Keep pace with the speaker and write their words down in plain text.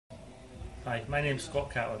Hi, my name's Scott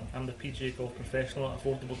Catlin. I'm the PGA Golf Professional at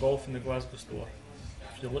Affordable Golf in the Glasgow store.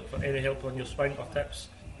 If you look for any help on your swing or tips,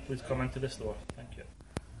 please come into the store. Thank you.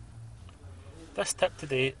 This tip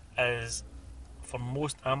today is for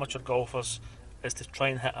most amateur golfers is to try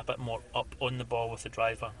and hit a bit more up on the ball with the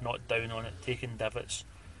driver, not down on it, taking divots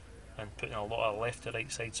and putting a lot of left to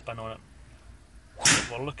right side spin on it.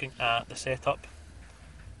 So we're looking at the setup.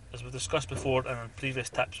 As we've discussed before and in previous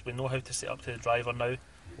tips, we know how to set up to the driver now.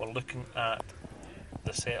 We're looking at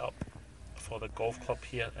the setup for the golf club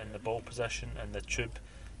here in the ball position and the tube.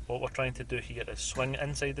 What we're trying to do here is swing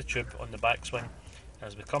inside the tube on the backswing.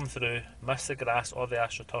 As we come through, miss the grass or the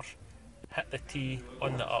astroturf, hit the tee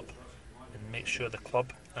on the up and make sure the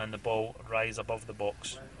club and the ball rise above the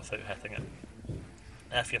box without hitting it.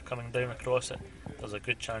 If you're coming down across it, there's a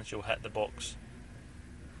good chance you'll hit the box.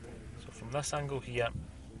 So from this angle here,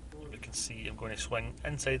 we can see I'm going to swing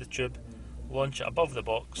inside the tube, launch it above the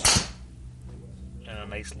box in a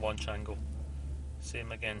nice launch angle.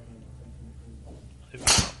 Same again, out and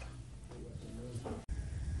up.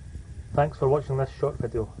 Thanks for watching this short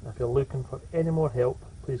video. If you're looking for any more help,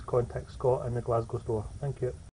 please contact Scott in the Glasgow store. Thank you.